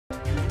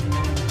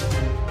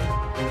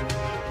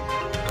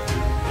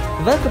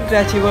Welcome to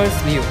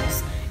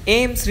Achieversnews.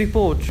 AIMS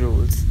report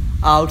rules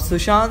out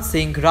Sushant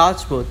Singh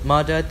Rajput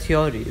murder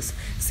theories,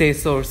 say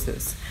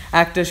sources.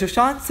 Actor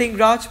Sushant Singh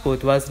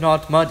Rajput was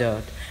not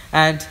murdered,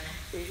 and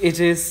it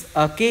is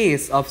a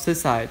case of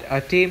suicide,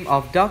 a team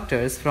of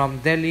doctors from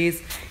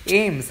Delhi's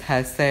AIMS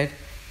has said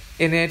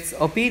in its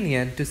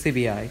opinion to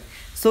CBI.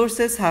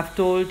 Sources have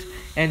told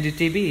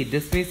NDTV,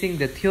 dismissing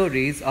the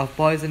theories of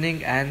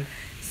poisoning and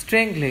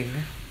strangling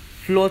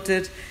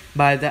floated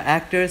by the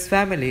actor's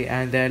family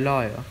and their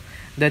lawyer.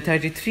 The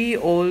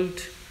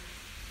 33-year-old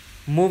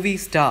movie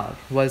star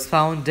was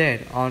found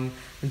dead on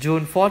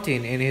June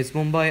 14 in his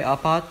Mumbai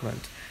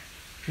apartment,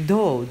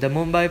 though the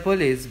Mumbai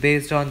police,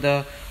 based on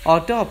the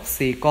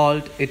autopsy,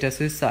 called it a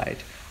suicide.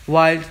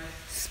 While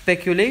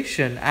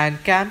speculation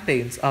and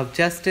campaigns of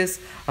justice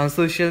on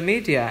social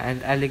media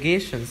and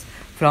allegations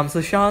from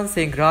Sushant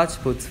Singh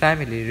Rajput's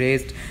family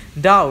raised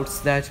doubts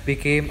that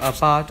became a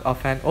part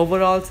of an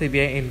overall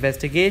CBI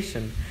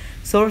investigation.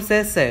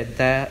 Sources said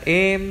the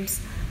AIMS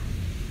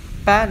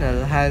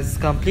panel has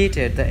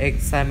completed the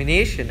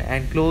examination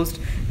and closed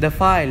the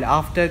file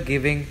after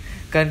giving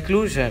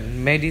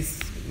conclusion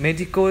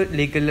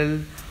medico-legal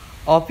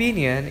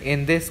opinion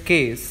in this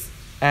case,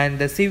 and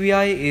the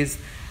CBI is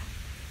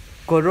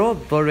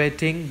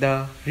corroborating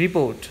the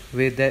report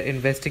with their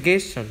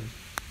investigation.